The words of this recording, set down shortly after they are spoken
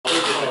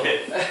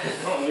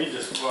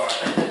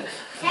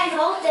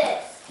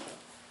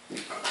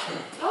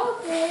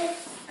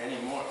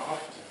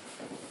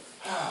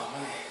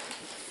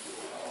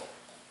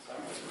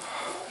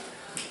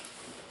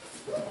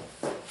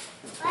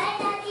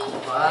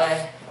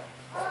Bye.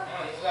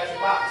 Oh, you forgot your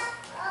box.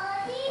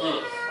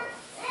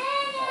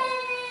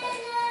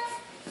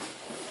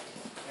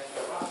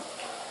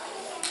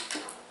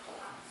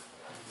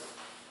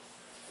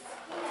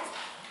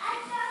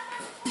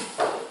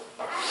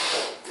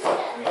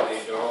 You gonna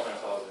leave your door open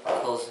or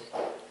close it? Close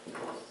it.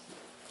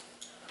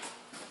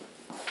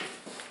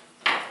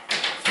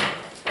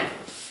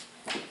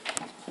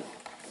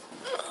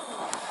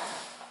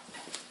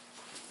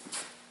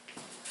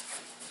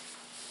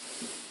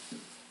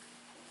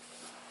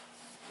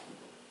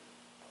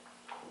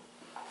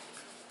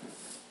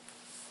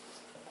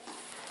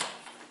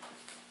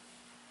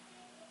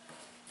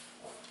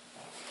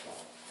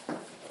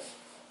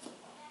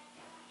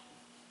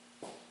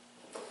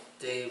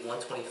 Day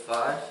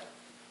 125,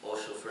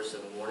 Osho first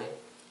in the morning,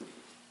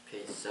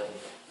 page 7.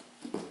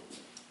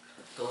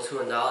 Those who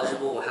are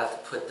knowledgeable will have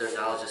to put their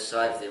knowledge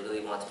aside if they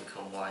really want to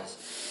become wise.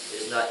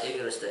 It is not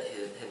ignorance that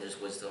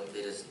hinders wisdom,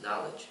 it is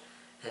knowledge.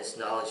 Hence,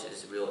 knowledge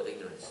is real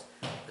ignorance.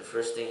 The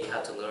first thing you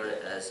have to learn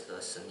as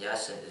a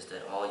sannyasin is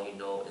that all you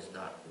know is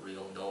not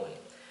real knowing.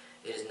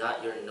 It is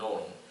not your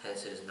knowing,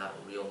 hence it is not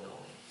real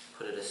knowing.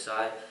 Put it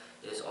aside,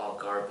 it is all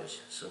garbage,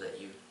 so that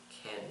you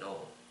can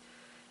know.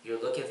 You're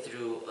looking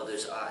through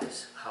others'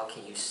 eyes. How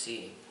can you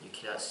see? You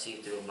cannot see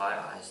through my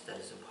eyes. That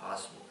is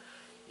impossible.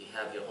 You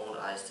have your own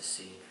eyes to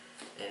see.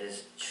 And it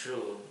is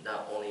true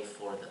not only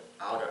for the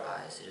outer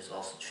eyes, it is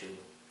also true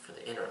for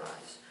the inner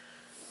eyes.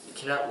 You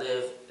cannot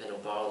live in a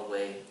borrowed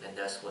way, and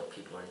that's what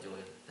people are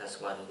doing.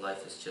 That's why the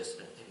life is just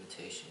an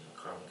imitation, a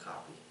carbon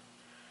copy.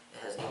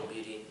 It has no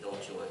beauty, no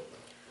joy.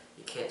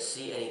 You can't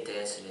see any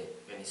dance in it,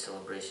 any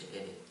celebration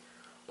in it.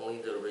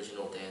 Only the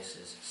original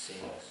dances,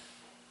 sings.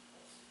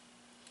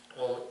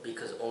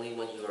 Because only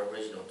when you are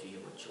original do you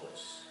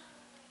rejoice.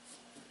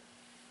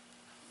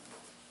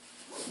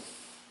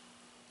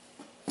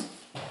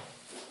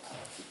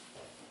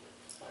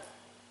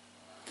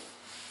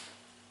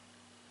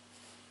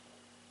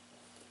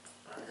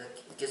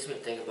 That gets me to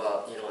think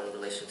about, in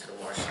relation to the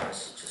martial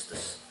arts, just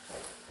this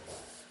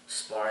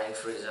sparring,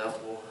 for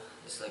example.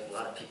 It's like a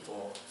lot of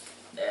people,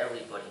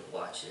 everybody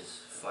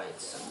watches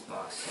fights and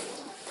boxing,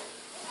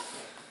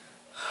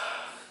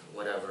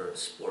 whatever,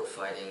 sport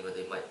fighting, or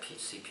they might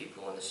see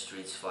people on the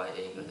streets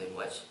fighting, or they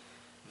watch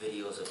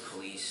videos of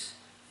police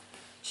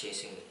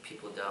chasing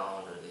people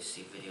down, or they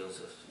see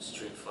videos of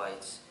street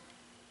fights.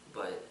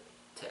 But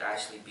to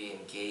actually be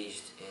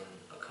engaged in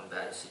a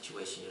combative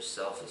situation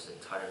yourself is an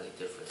entirely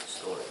different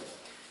story.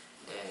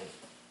 And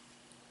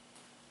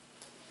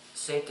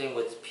same thing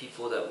with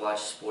people that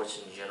watch sports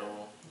in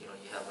general. You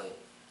have like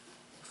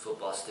a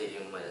football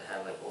stadium might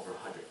have like over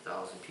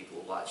 100,000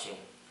 people watching,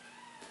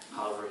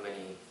 however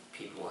many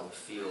people on the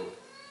field,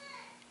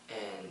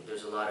 and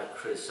there's a lot of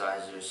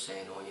criticizers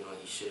saying, oh,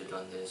 you should have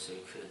done this or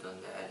you could have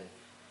done that.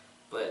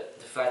 But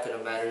the fact of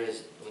the matter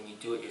is, when you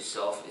do it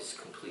yourself, it's a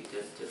completely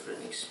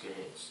different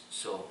experience.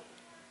 So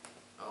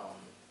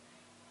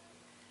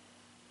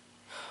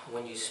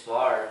when you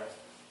spar,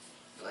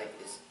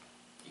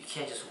 you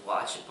can't just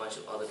watch a bunch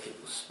of other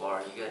people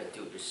spar. You got to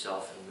do it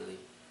yourself and really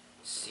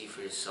see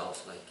for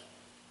yourself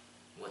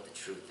what the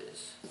truth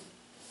is,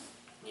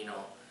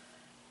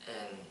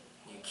 and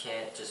you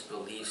can't just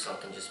believe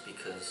something just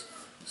because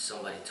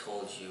somebody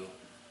told you.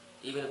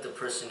 Even if the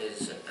person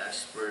is an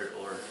expert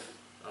or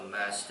a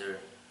master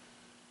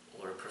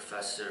or a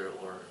professor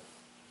or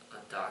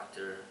a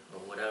doctor or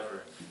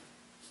whatever,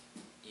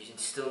 you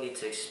still need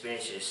to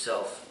experience it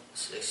yourself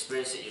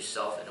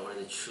in order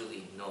to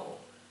truly know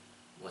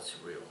what's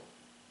real.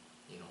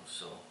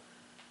 So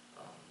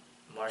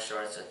martial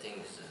arts, I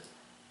think, is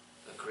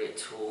a great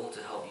tool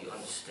to help you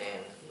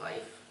understand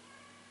life,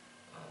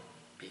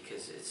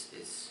 because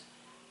it's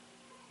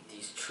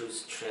these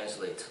truths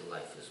translate to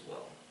life as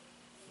well.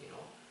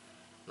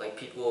 Like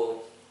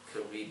people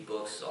could read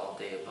books all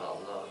day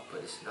about love,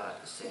 but it's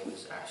not the same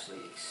as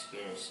actually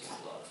experiencing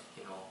love.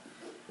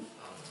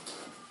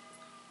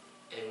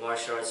 And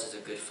martial arts is a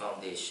good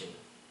foundation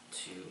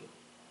to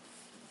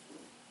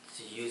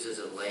use as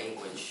a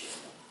language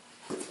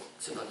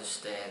to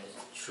understand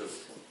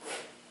truth.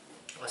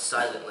 A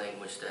silent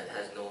language that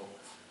has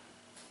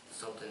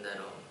something that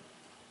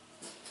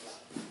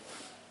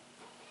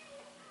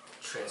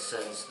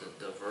transcends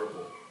the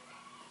verbal.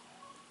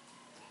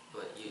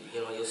 But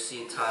you'll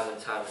see it time and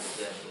time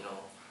again.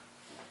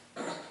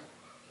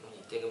 When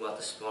you think about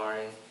the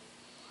sparring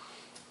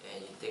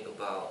and you think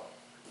about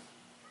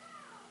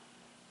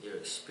your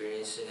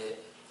experience in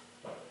it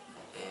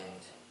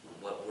and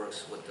what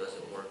works, what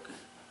doesn't work,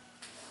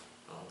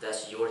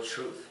 that's your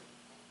truth.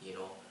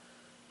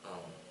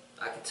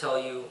 I can tell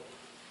you,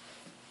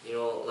 a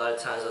lot of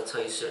times I'll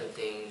tell you certain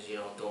things.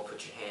 Don't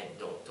put your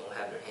don't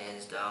have your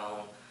hands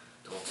down,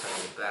 don't turn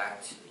your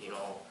back.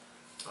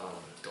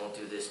 Don't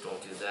do this,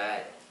 don't do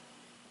that.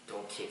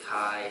 Don't kick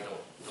high.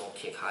 Don't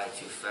kick high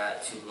too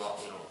fast, too long.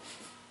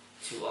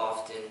 Too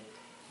often.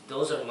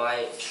 Those are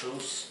my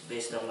truths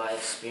based on my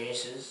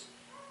experiences.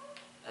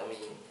 I mean,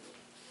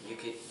 you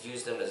could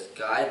use them as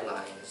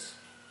guidelines,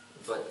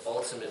 but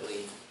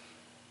ultimately,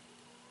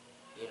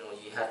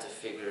 you have to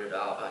figure it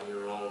out on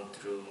your own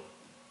through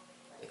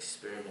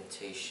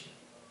experimentation.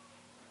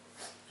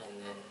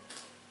 And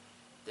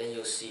then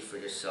you'll see for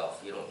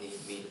yourself. You don't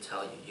need me to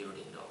tell you, you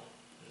already know.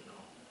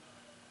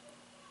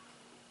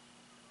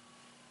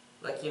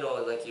 Like,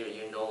 like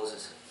your nose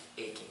is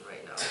aching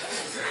right now.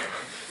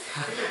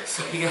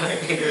 So you gotta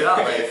figure out,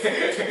 like,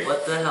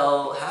 what the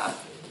hell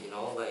happened,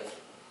 like,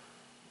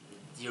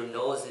 your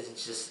nose didn't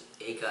just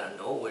ache out of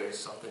nowhere.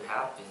 Something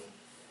happened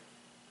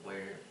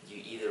where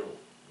you either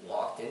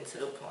walked into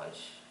the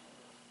punch,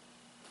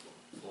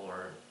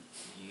 or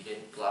you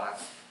didn't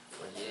block,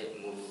 or you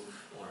didn't move,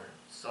 or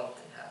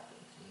something happened,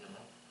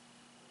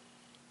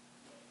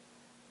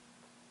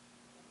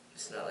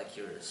 It's not like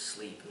you were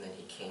asleep and then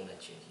he came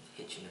at you and he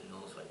hit you in the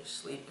nose while you're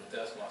sleeping.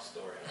 That's my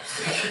story.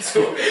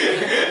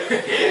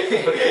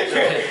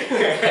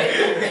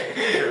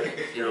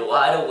 You're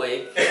wide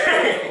awake.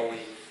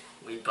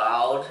 We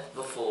bowed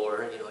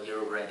before.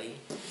 You're ready.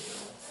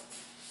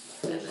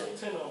 And then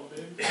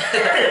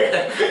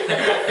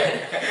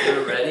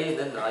you're ready, and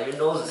then now your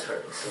nose is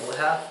hurting. So what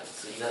happened?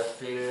 So you gotta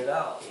figure it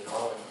out.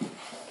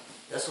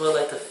 That's why I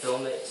like to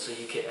film it so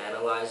you can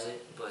analyze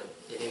it, but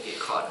it didn't get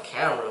caught on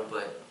camera.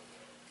 But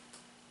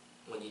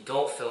when you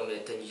don't film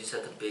it, then you just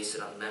have to base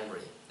it on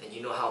memory. And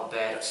you know how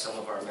bad some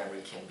of our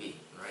memory can be,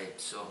 right?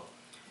 So,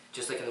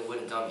 just like in the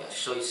wooden dummy, I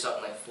show you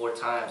something like 4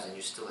 times and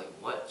you're still like,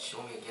 what?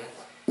 Show me again?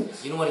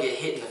 You don't want to get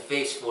hit in the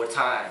face 4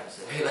 times.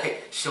 And you're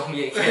like, show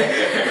me again.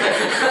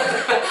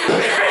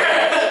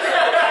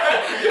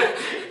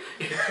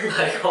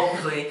 Like,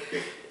 hopefully,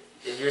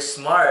 if you're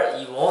smart,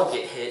 you won't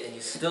get hit and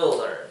you still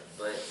learn.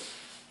 But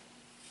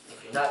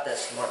if you're not that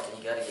smart, then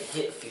you got to get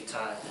hit a few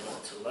times in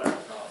order to learn.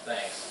 Oh,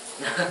 thanks.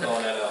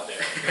 Throwing that out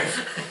there.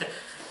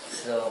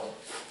 So.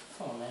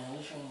 Oh man, at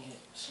least you won't get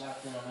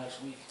slapped in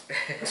next week.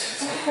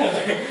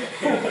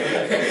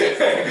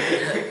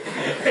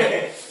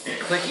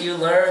 The quicker you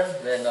learn,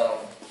 then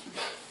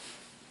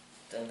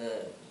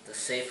the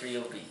safer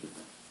you'll be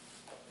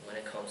when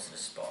it comes to the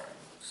sparring.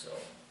 So,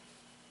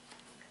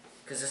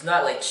 because it's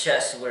not like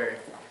chess where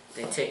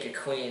they take your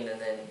queen and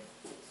then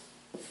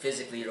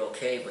physically you're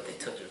okay, but they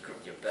took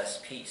your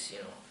best piece,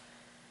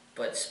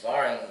 But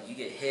sparring, you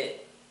get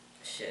hit,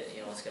 shit,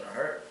 it's gonna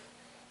hurt.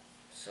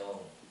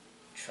 So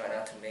try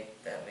not to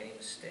make that many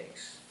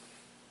mistakes.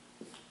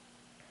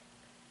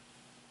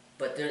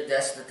 But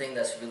that's the thing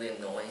that's really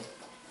annoying,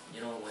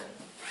 when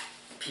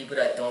people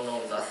that don't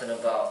know nothing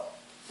about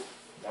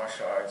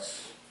martial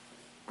arts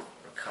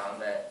or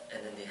combat,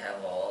 and then they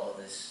have all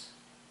these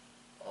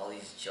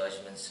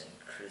judgments and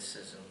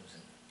criticisms.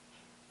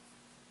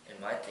 And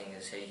my thing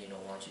is, hey, why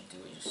don't you do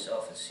it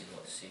yourself and see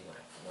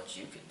what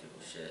you can do,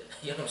 shit.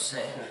 You know what I'm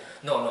saying?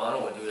 No, I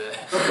don't want to do that.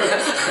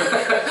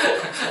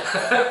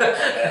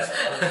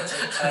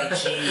 Tai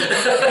Chi.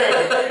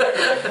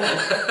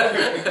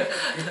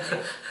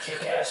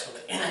 Kick ass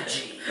with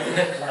energy.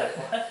 Like,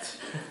 what?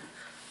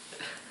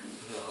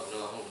 No, I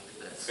don't want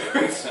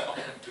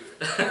to do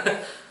that.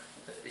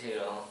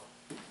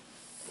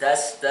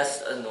 That's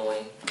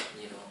annoying,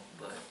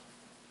 but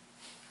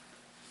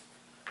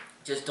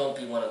just don't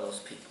be one of those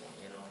people,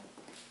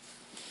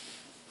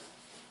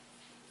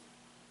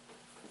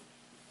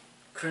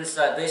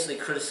 Basically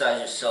criticize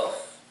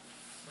yourself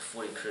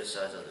before you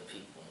criticize other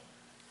people.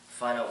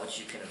 Find out what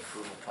you can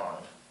improve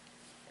upon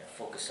and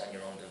focus on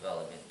your own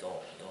development.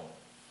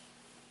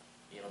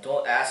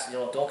 Don't ask,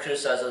 don't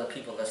criticize other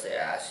people unless they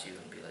ask you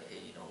and be like,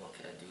 hey, what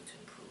can I do to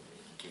improve? And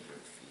you can give your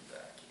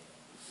feedback,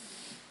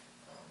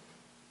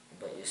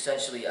 But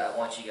essentially, I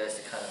want you guys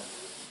to kind of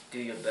do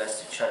your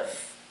best to try to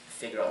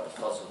figure out the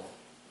puzzle,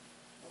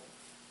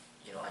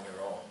 on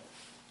your own.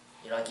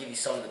 I give you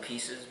some of the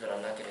pieces, but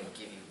I'm not going to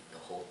give you the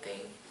whole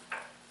thing.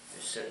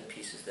 There's certain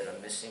pieces that are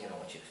missing, and I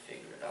want you to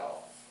figure it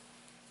out.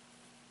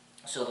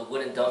 So the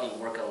wooden dummy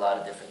work a lot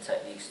of different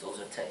techniques. Those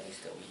are techniques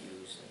that we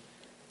use in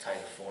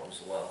tiger form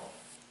as well.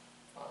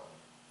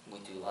 We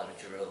do a lot of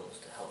drills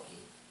to help you,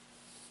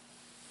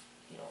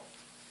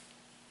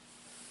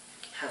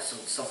 have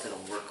something to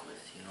work with,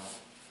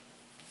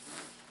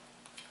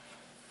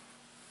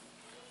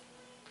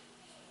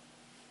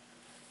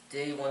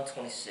 Day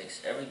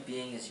 126. Every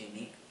being is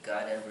unique.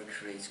 God never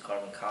creates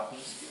carbon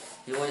copies.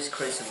 He always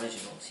creates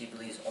originals. He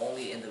believes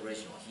only in the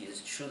original. He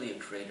is truly a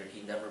creator.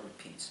 He never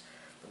repeats.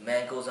 But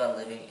man goes on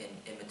living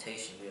in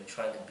imitation. We are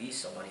trying to be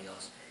somebody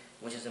else,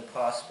 which is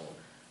impossible.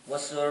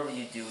 Whatsoever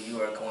you do,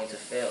 you are going to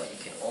fail. You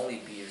can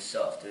only be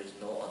yourself. There is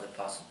no other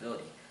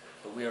possibility.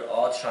 But we are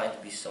all trying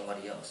to be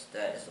somebody else.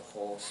 That is the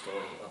whole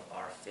story of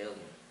our failure,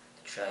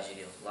 the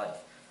tragedy of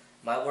life.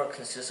 My work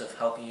consists of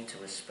helping you to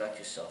respect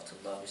yourself, to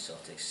love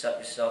yourself, to accept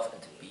yourself,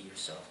 and to be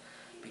yourself.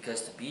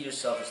 Because to be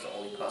yourself is the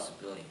only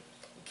possibility.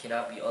 You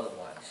cannot be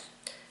otherwise.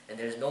 And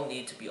there is no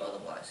need to be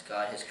otherwise.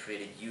 God has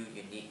created you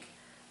unique.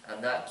 I'm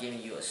not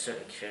giving you a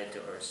certain character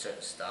or a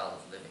certain style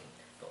of living,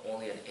 but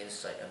only an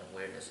insight and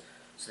awareness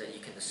so that you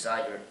can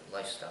decide your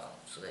lifestyle,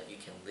 so that you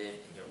can live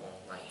in your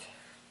own light.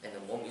 And the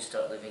moment you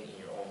start living in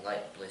your own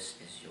light, bliss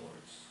is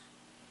yours.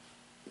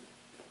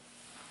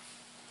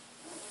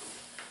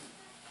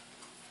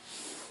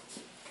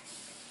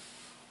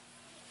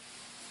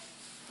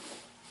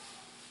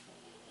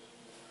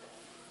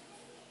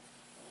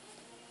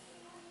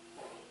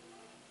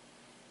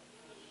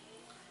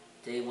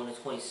 Day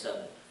 127.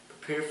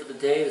 Prepare for the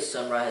day. The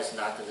sunrise has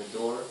knocked on the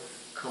door.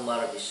 Come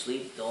out of your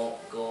sleep. Don't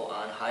go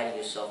on hiding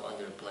yourself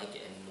under a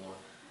blanket anymore.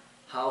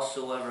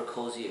 Howsoever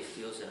cozy it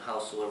feels and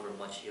howsoever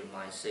much your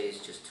mind says,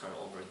 just turn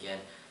over again.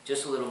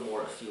 Just a little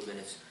more, a few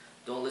minutes.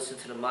 Don't listen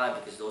to the mind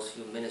because those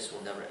few minutes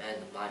will never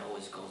end. The mind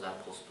always goes on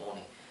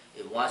postponing.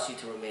 It wants you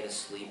to remain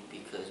asleep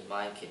because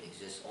mind can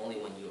exist only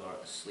when you are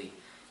asleep.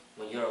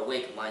 When you're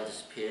awake, mind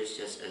disappears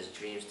just as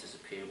dreams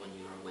disappear when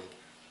you are awake.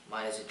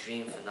 Mind is a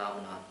dream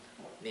phenomenon,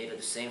 made of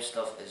the same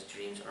stuff as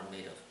dreams are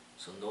made of.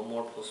 So no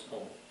more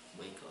postponement.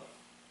 Wake up.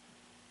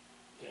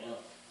 Damn.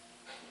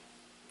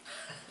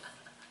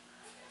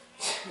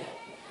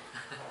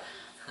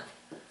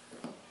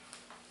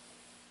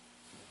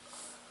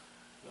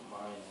 The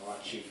mind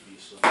wants you to be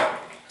so.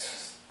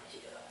 It's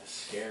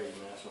scary, man.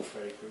 That's some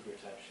Freddy Krueger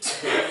type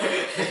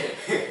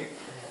shit.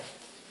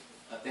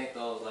 I think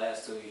those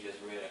last two you just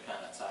read are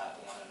kind of tied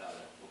to one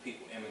another. When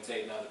people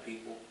imitating other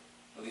people,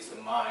 at least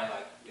the mind,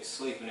 like, is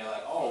sleeping, they're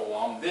like, oh, well,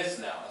 I'm this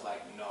now. It's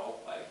like, no,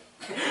 like,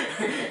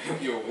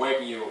 if you're awake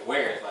and you're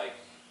aware, it's like,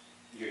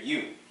 you're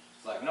you.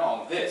 It's like, no,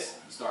 I'm this.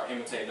 You start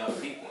imitating other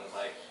people, and it's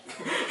like,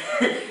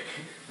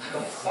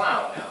 I'm a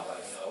clown now.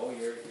 Like, no,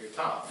 you're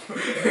Tom.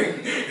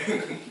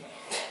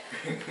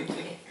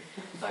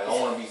 Like, I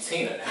want to be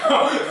Tina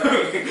now.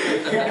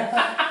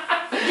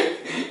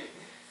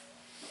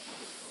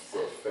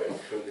 Said Freddy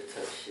Krueger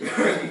type shit.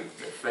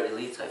 Freddy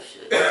Lee type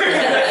shit.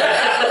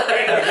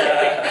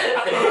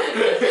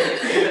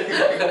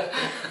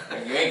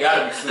 You ain't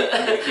gotta be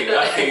sleeping, kid. I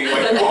can't even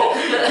wait to walk.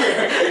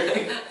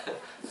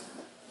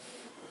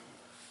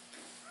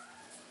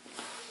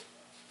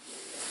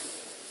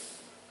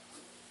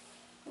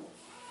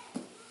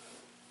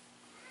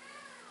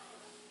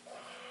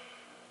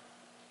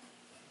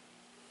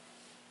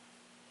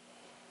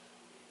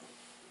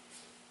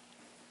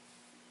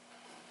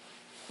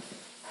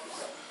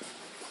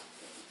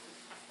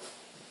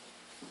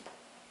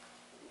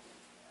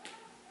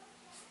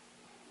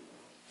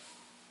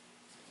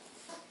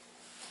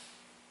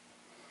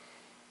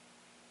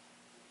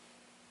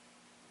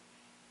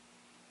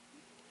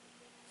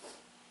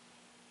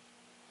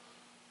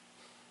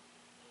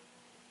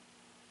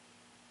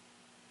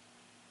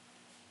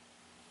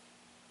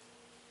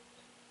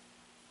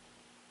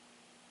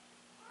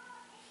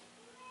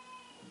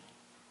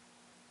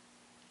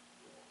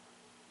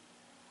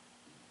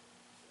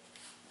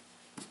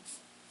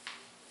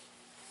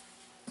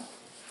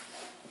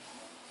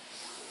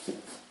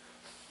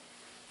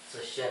 So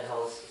Shen,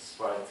 how was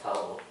sparring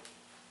Tabo?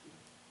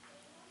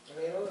 I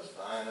mean, it was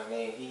fine. I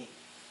mean,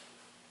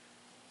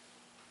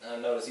 I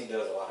noticed he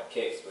does a lot of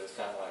kicks, but it's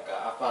kind of like,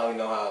 I finally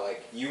know how,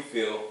 like, you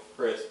feel,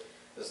 Chris.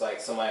 It's like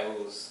somebody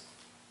who's,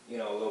 you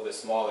know, a little bit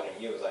smaller than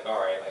you. It's like,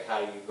 all right, like, how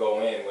do you go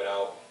in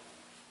without,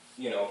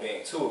 you know,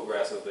 being too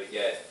aggressive, but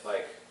yet,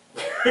 like,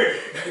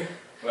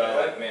 but I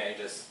was like, man,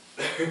 just...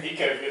 He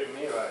kept getting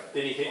me like,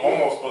 Did he hit you?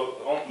 almost in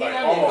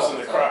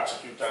the couple crotch a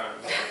few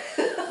times.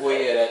 Well,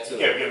 yeah, that He too.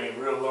 kept getting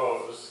me real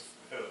low. It was,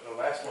 the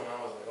last one I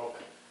was like,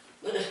 okay,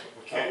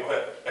 we can't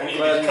let I'm any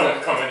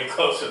glad come any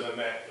closer than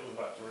that. It was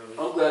about to really.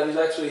 I'm glad he's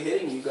actually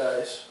hitting you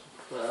guys.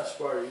 When I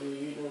sparred you,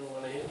 you didn't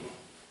want to hit me.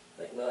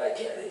 Like, no, I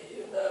can't hit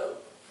you, no.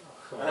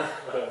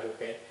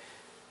 Okay.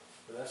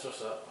 But that's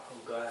what's up.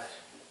 I'm glad.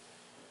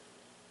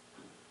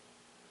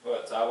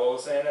 What, Tabo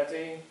was saying that to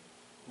you?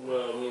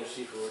 Well, me and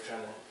Shifa were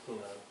trying to,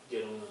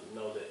 get him to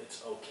know that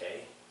it's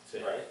okay.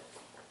 Right.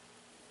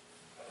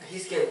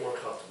 He's getting more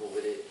comfortable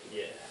with it.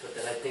 Yeah. But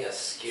then I think I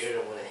scared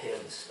him when I hit him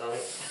in the stomach.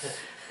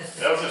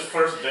 That was his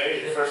first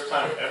day, first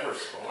time ever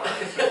sparring.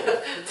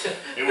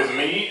 It was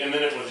me, and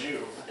then it was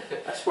you.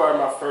 I sparred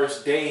my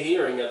first day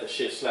here and got the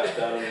shit slapped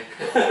out of me.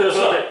 It was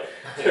like,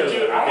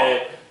 Dude,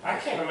 okay. I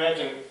can't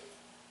imagine.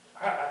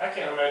 I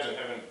can't imagine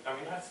having. I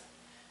mean,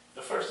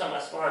 the first time I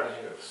sparred in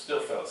here, it still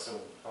felt soon.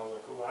 I was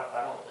like, oh,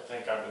 I don't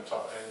think I've been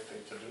taught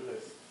anything to do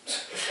this.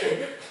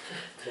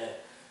 Yeah.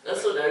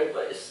 That's what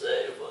everybody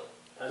say, but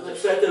I the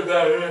just, fact of the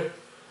matter,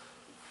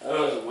 I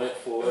just went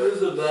for what it.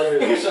 does it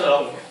matter Shut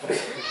up.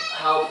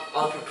 how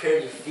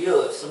unprepared you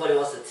feel? If somebody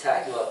wants to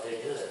attack you out there,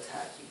 they're gonna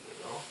attack you, you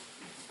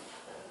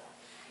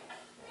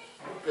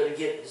know?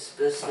 It's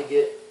best to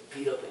get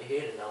beat up in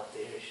here than out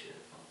there and shit.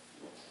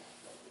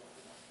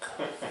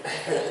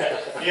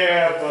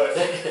 Yeah, but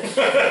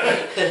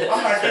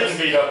I'm not getting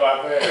beat up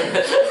out there.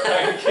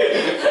 I'm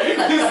kidding.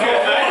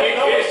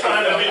 No one's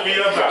trying to beat me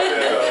up out there,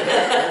 though.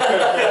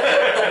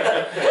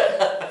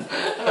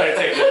 I'd like to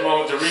take this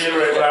moment to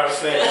reiterate what I was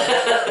saying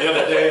the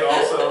other day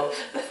also.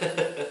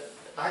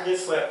 I get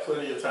slapped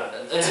plenty of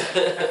times.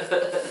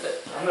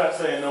 I'm not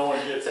saying no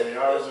one gets me. I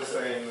was just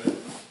saying that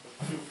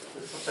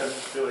sometimes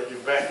you feel like you're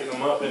backing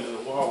them up into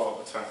the wall all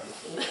the time.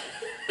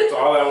 That's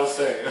all I was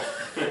saying.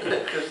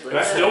 And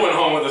I still went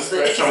home with a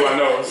scratch on my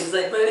nose. He's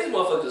like, man, these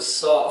motherfuckers are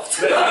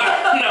soft. Nah.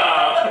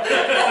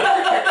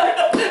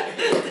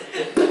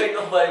 Ain't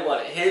nobody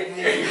want to hit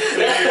me. So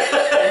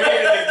you're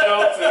making these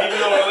jokes, and even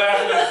though we're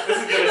laughing, this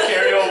is going to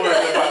carry over in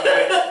about the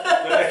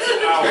next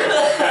hour.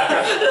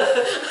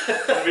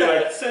 I'll be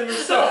like, send me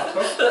soft.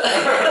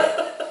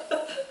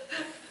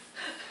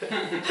 Huh?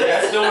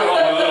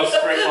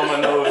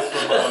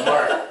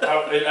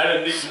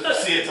 didn't need to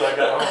see it till I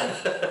got home.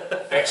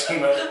 Actually,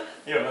 the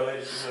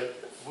lady, she's like,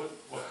 what?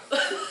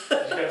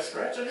 You got a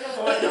scratch on your nose?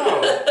 I'm like,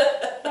 no,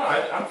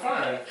 I'm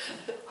fine.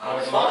 I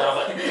was like,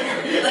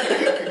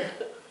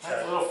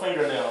 that's a little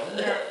fingernail.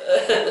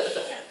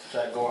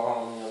 Try going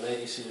home and the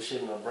lady see the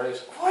shit in her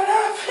brace. What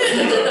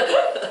happened?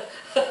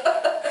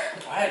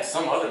 I had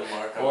some other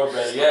mark Or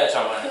better yet,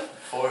 on my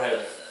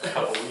forehead a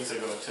couple weeks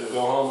ago too.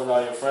 go home and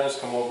all your friends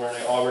come over and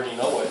they already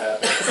know what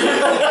happened.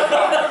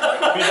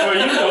 Before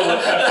you know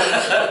what happened.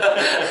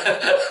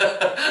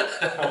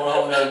 I went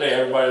home the other day,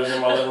 everybody was in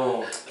my living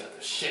room.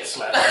 Shit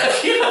slapped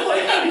me. I'm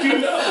like, how do you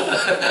know?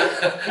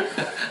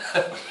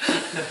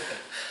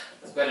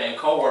 It's better than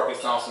coworkers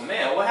telling some,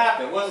 man, what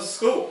happened? What's the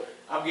scoop?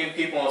 I'm getting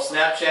people on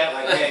Snapchat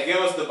like, man, give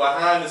us the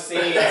behind the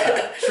scenes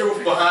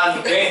truth behind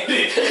the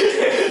bandage.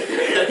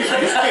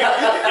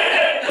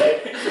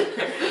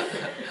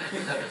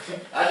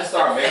 I just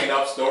started making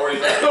up stories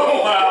like,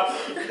 oh wow.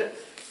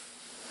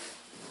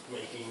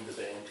 Making the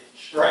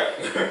bandage. Right.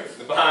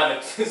 The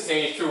behind the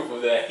scenes truth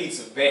of that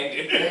adhesive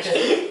bandage.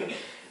 I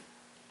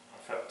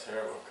felt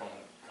terrible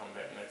coming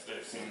back the next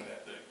day seeing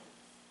that thing.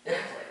 I was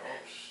like, oh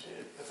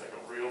shit, that's like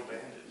a real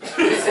bandage.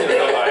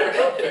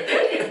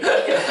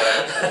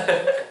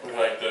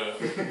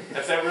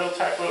 That's that real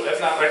type of, that's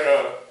not like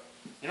a,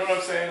 you know what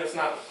I'm saying? It's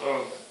not,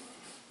 the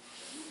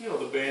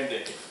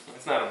Band-Aid.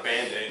 It's not a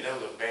Band-Aid, that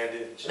was a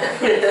bandage. You know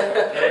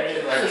what I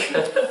mean?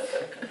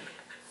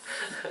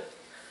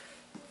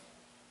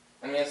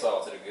 I mean, it's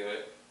all to the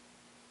good.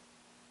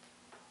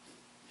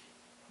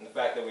 And the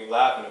fact that we're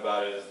laughing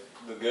about it is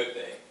the good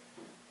thing.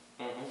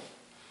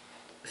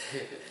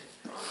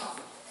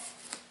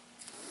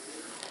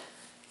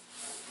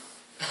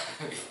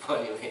 It'd be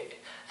funny when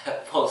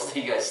that poster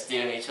you guys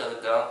staring each other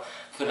down,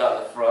 put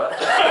out the front.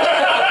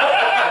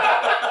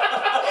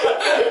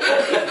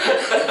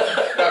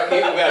 Got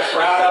people got a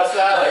crowd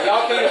outside, like,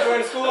 y'all came to join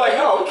the school? Like,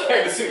 no, we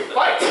came to see the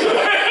fight.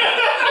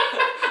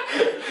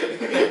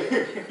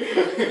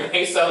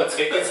 They selling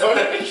tickets on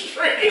the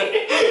street.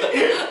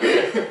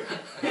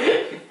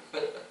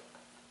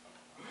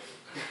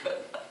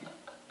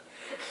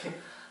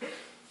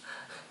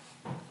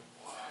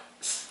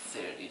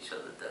 Staring each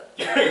other down.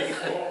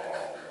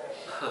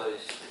 Oh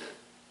shit.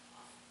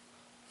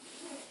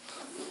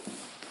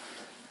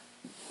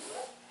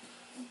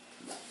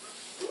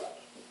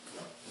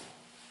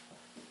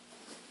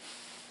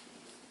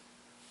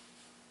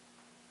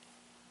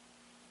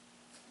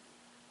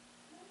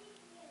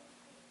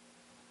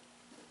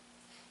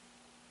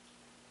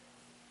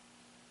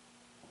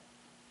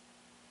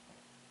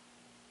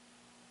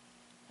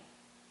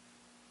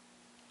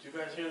 Do you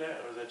guys hear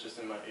that, or is that just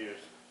in my ears?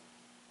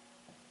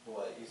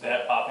 What, you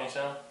That popping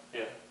sound?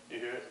 Yeah, you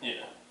hear it?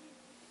 Yeah.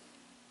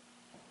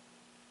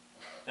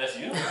 That's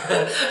you?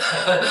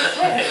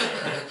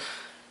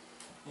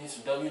 Need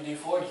some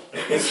WD-40.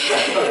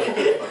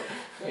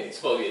 It's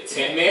supposed to be a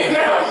 10 man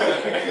now.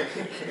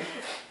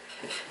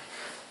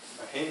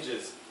 My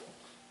hinges.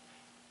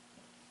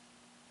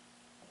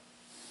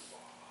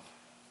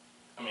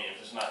 I mean,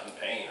 if it's not in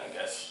pain, I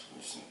guess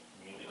you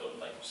need to go to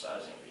like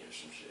massage envy or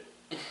some shit.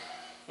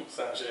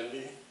 Massage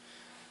envy.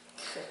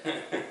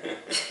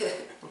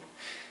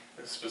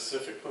 A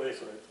specific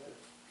place right there.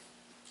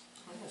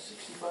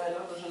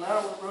 $65 an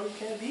hour, bro. You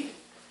can't beat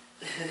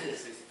it.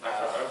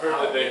 I've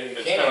heard that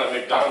it's kind of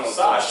like McDonald's.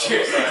 Massage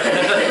chairs.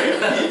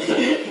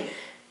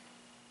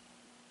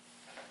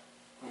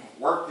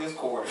 Work this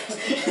quarter.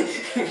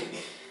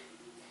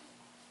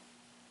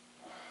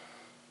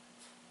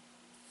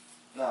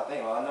 No,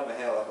 think about it. I never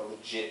had like a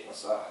legit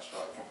massage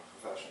like from a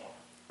professional.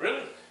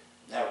 Really?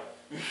 Never.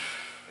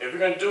 If you're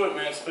gonna do it,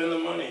 man, spend the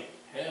money.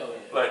 Hell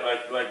yeah.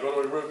 Like go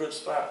to a real good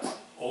spot.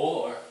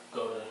 Or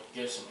go to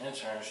get some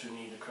interns who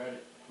need the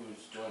credit,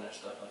 who's doing that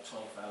stuff like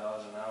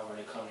 $25 an hour.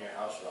 They come to your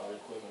house with all the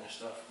equipment and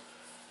stuff.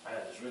 I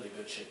had this really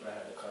good chick, but I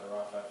had to cut her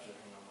off after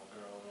my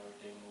girl and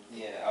everything moved.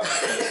 Yeah, I was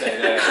gonna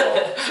say that.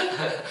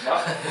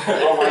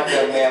 My wife,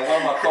 man, one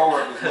of my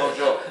coworkers, no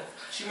joke.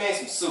 She made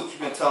some soup. She's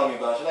been telling me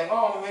about it. She's like,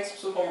 oh, I'm gonna make some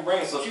soup. I'm gonna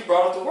bring it. So she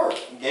brought it to work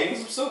and gave me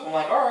some soup. I'm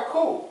like, all right,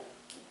 cool.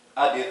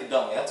 I did the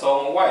dummy. I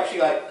told my wife. She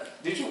like,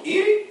 did you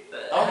eat it?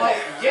 I'm like,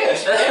 yeah.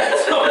 She gave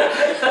it to me.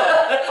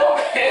 Oh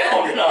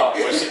hell no.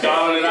 Was she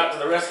dialing it out to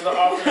the rest of the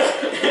office?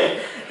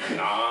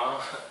 Nah,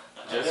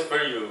 just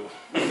for you.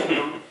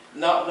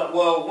 No,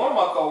 well, one of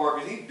my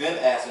coworkers, he's been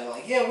asking,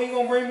 like, yeah, when you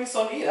gonna bring me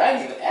something to eat? I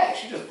didn't even ask.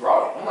 She just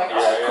brought it. I'm like, all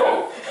right,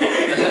 cool. The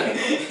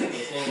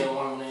thing that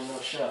woman ain't no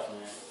chef,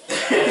 man.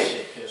 That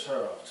shit pissed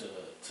her off to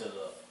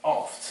the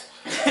oft.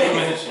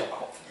 Damn.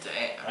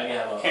 I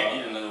got Can't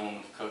eat another one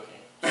with cooking.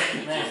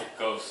 It Man. just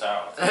goes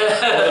south.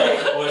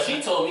 Well,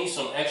 she told me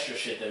some extra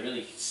shit that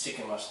really sick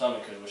in my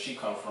stomach because where she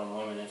come from,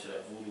 women into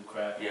that voodoo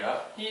crap.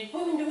 Yeah. Yeah,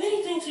 women do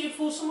anything to your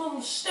food. Some of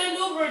them stand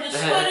over it and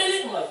sweat in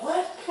it. I'm like,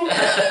 what?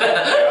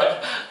 Yeah.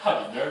 I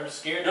was nervous,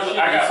 scared.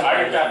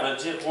 I got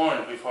legit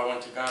warned before I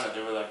went to Ghana.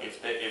 They were like, if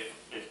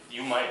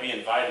you might be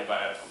invited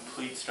by a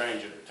complete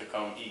stranger to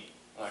come eat,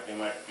 like they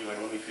might be like,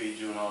 let me feed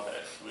you and all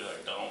that. We're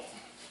like, don't.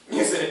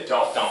 You said,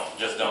 don't.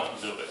 Just don't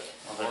do it.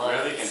 I was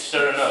like, really? And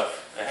sure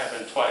enough, it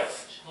happened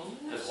twice.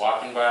 10 Just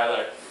walking by,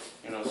 like,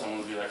 you know, someone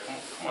would be like, come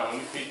on, let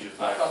me feed you.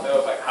 I Like, thought that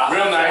was like hot.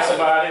 real nice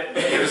about it.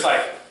 It was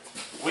like,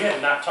 we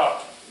have not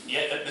talked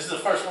yet. This is the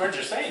first word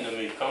you're saying to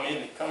me. Come in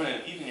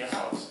and eat in your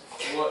house.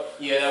 Well,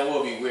 yeah, that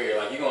would be weird.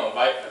 Like, you're gonna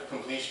invite a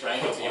complete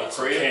stranger to your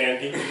crib.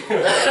 Candy.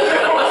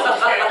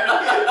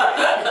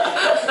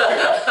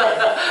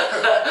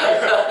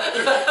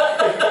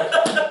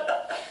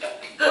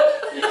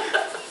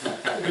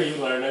 You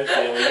learn that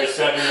shit when you're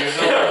 7 years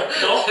old.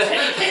 Don't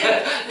take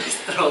candy. He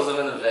throws them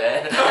in the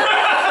van.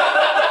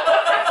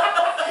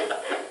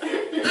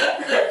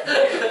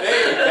 They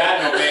ain't got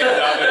no bands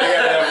out there. They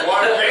got that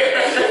one band.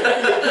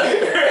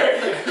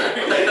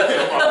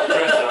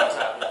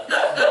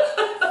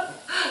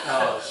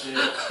 Oh shit.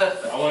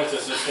 I wanted to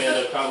just stand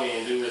up comedy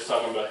and dude was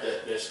talking about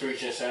that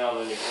screeching sound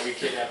and every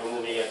kidnapping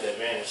movie got that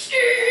van.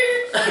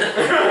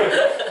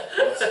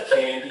 Want some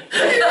candy?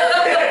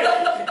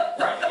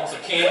 Right, want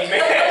some candy,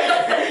 man.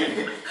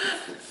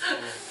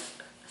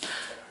 I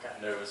got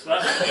nervous when I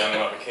was young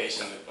on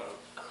vacation.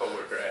 A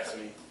coworker asked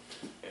me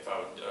if I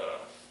would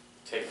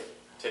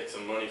take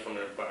some money from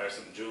her and buy her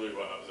some jewelry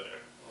while I was there.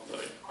 I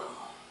was like,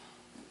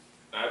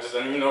 I just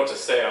didn't even know what to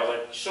say. I was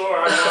like,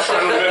 sure, I'm not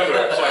trying to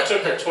remember. So I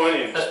took her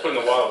 20 and just put it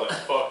in the wallet. I was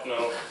like, fuck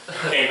no.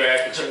 Came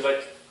back and she was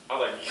like, I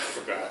was like, you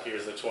forgot,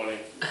 here's the 20.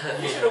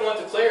 You should have went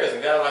to Claire's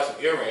and got her like some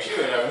earrings. She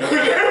would never knew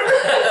that.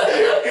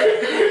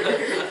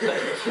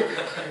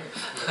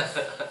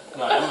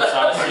 No, I'm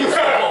sorry.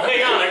 Oh,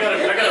 hang on, I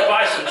gotta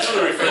buy some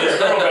jewelry for this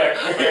girl back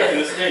in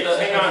the States.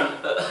 Hang on.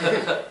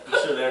 I'm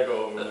sure they'll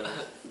go over there.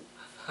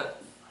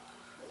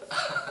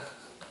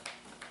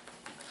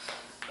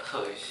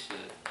 Holy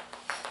shit.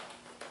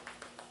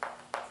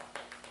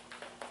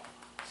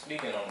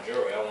 Speaking on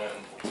jewelry, I went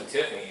to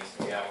Tiffany's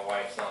to get my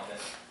wife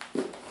something.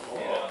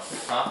 And,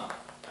 huh?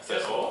 I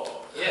said,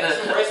 oh. Yeah,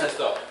 some bracelet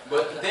stuff.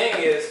 But the thing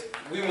is,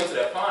 we went to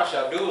that pawn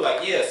shop. Dude was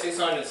like, yeah,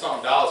 $600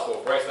 something for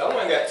a bracelet. I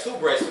went and got 2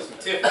 bracelets from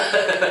Tiffany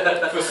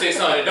for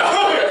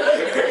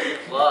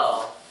 $600.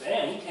 Wow.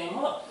 Damn, you came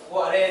up.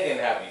 Well, they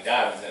didn't have any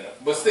diamonds in them,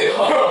 but still.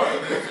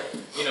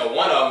 You know,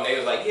 one of them, they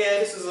was like, yeah,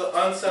 this is an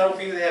unsettled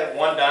piece. They had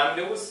 1 diamond.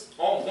 It was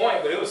on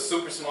point, but it was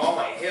super small. I'm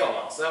like, hell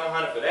no,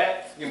 $700 for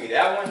that? Give me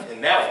that one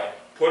and that one.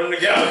 Put them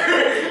together.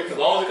 As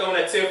long as it comes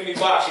in that Tiffany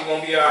box, you're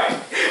going to be all right.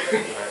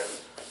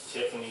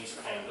 Tiffany's,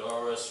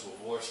 Pandora,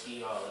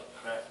 Swarovski, all that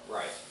crap.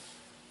 Right.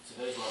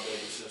 Today's my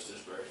baby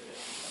sister's birthday.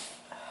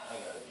 I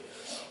gotta get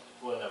her something.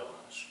 Well, never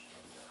mind.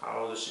 How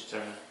old is she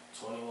turning?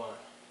 21. Oh,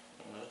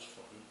 that's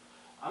fun.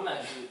 I'm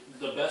actually,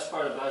 the best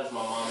part about it is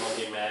my mom won't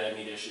get mad at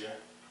me this year.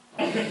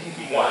 Why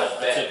is I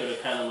that? took her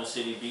to Panama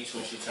City Beach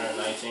when she turned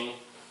 19.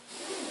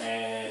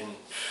 And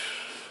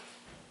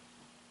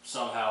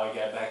somehow I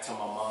got back to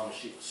my mom and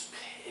she was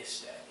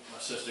pissed at me. My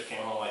sister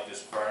came home like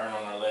this burn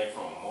on her leg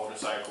from a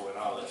motorcycle and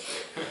all that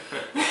shit.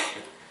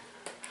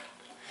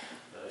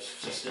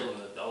 She's still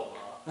an adult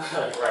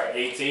now. Right.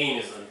 18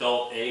 is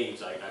adult age.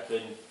 Like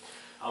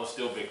I was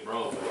still big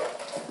bro, but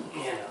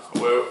you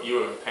know. Where you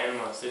were in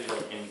Panama City,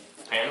 like in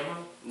Panama?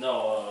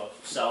 No,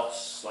 south,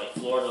 like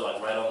Florida, like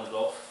right on the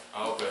Gulf.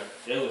 Oh, okay.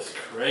 It was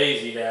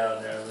crazy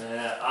down there,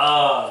 man.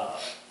 I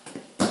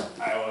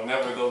will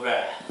never go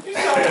back. You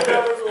never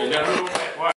go You never went back. Why?